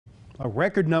A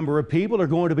record number of people are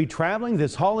going to be traveling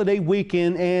this holiday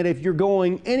weekend, and if you're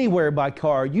going anywhere by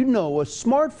car, you know a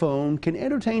smartphone can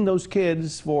entertain those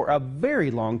kids for a very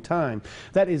long time.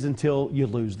 That is until you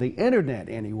lose the internet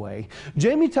anyway.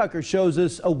 Jamie Tucker shows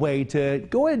us a way to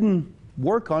go ahead and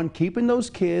work on keeping those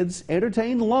kids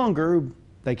entertained longer.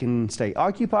 They can stay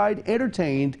occupied,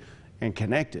 entertained, and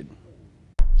connected.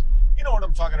 You know what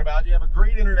I'm talking about. You have a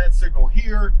great internet signal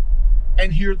here,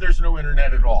 and here there's no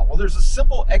internet at all. Well, there's a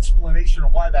simple explanation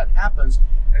of why that happens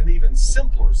and an even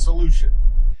simpler solution.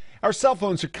 Our cell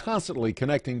phones are constantly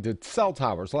connecting to cell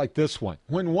towers like this one.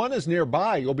 When one is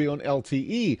nearby, you'll be on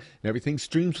LTE and everything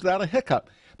streams without a hiccup.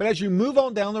 But as you move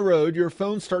on down the road, your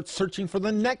phone starts searching for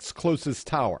the next closest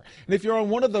tower. And if you're on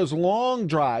one of those long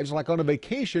drives, like on a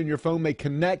vacation, your phone may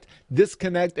connect,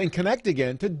 disconnect, and connect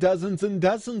again to dozens and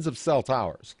dozens of cell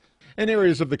towers. In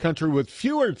areas of the country with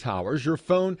fewer towers, your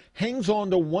phone hangs on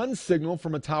to one signal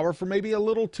from a tower for maybe a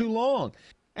little too long,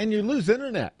 and you lose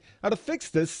internet. Now, to fix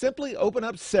this, simply open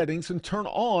up settings and turn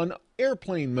on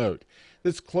airplane mode.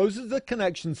 This closes the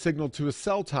connection signal to a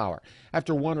cell tower.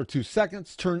 After 1 or 2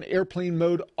 seconds, turn airplane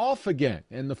mode off again,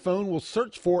 and the phone will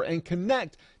search for and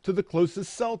connect to the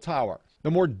closest cell tower. The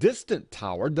more distant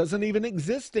tower doesn't even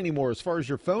exist anymore as far as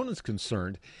your phone is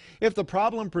concerned. If the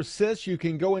problem persists, you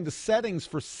can go into settings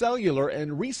for cellular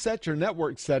and reset your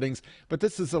network settings, but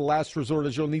this is a last resort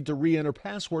as you'll need to re-enter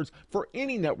passwords for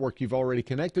any network you've already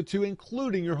connected to,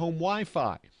 including your home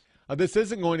Wi-Fi. This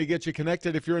isn't going to get you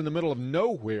connected if you're in the middle of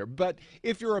nowhere, but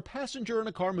if you're a passenger in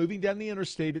a car moving down the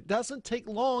interstate, it doesn't take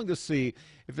long to see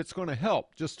if it's going to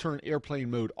help. Just turn airplane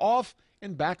mode off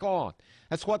and back on.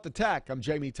 That's What the Tech. I'm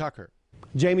Jamie Tucker.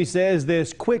 Jamie says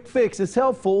this quick fix is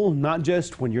helpful not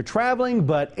just when you're traveling,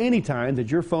 but anytime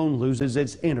that your phone loses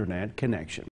its internet connection.